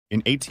In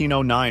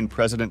 1809,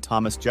 President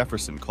Thomas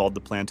Jefferson called the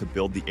plan to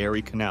build the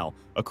Erie Canal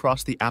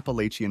across the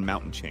Appalachian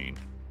mountain chain.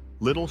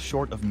 Little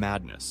short of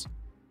madness.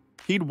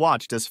 He'd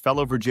watched as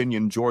fellow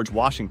Virginian George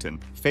Washington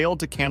failed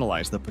to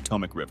canalize the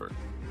Potomac River.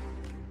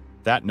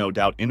 That no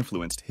doubt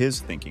influenced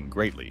his thinking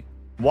greatly.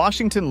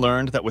 Washington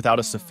learned that without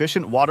a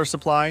sufficient water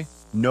supply,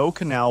 no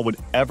canal would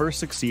ever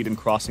succeed in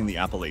crossing the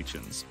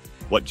Appalachians.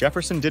 What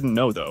Jefferson didn't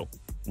know, though,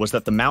 was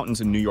that the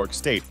mountains in New York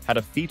State had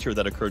a feature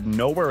that occurred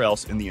nowhere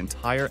else in the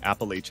entire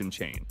Appalachian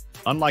chain.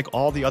 Unlike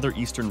all the other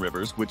eastern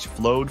rivers which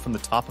flowed from the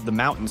top of the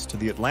mountains to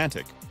the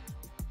Atlantic,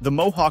 the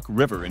Mohawk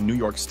River in New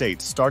York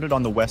State started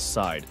on the west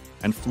side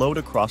and flowed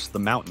across the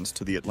mountains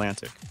to the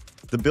Atlantic.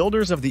 The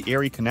builders of the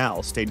Erie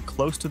Canal stayed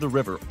close to the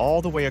river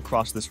all the way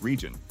across this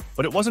region,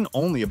 but it wasn't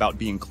only about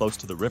being close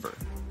to the river.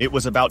 It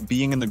was about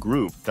being in the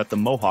groove that the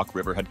Mohawk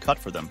River had cut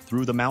for them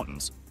through the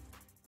mountains.